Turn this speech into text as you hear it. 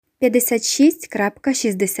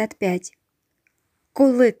56.65.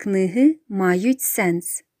 Коли книги мають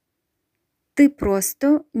сенс. Ти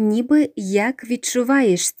просто ніби як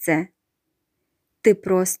відчуваєш це. Ти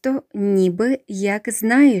просто ніби як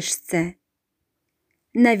знаєш це.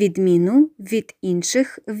 На відміну від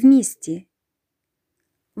інших в місті.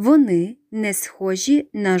 Вони не схожі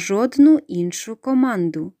на жодну іншу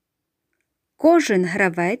команду. Кожен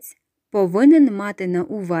гравець повинен мати на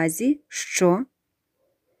увазі, що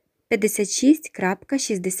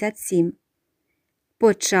 56.67.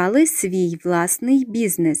 Почали свій власний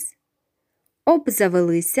бізнес.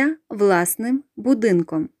 Обзавелися власним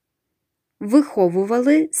будинком.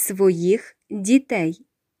 Виховували своїх дітей.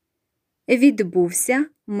 Відбувся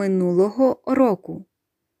минулого року.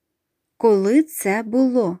 Коли це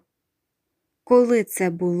було? Коли це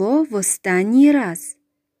було в останній раз?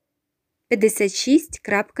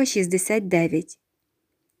 56.69.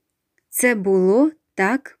 Це було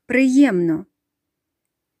так приємно.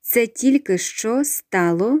 Це тільки що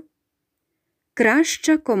стало.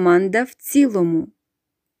 Краща команда в цілому.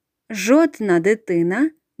 Жодна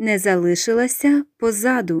дитина не залишилася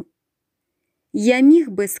позаду. Я міг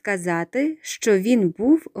би сказати, що він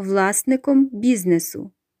був власником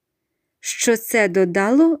бізнесу. Що це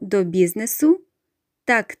додало до бізнесу?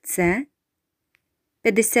 Так це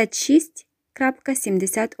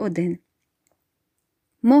 56.71.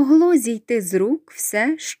 Могло зійти з рук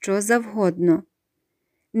все, що завгодно.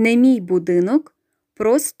 Не мій будинок,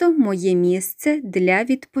 просто моє місце для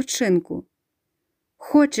відпочинку.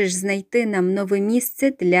 Хочеш знайти нам нове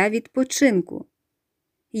місце для відпочинку?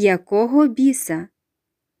 Якого біса?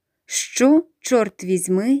 Що, чорт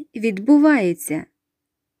візьми, відбувається?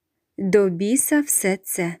 До біса все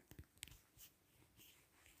це.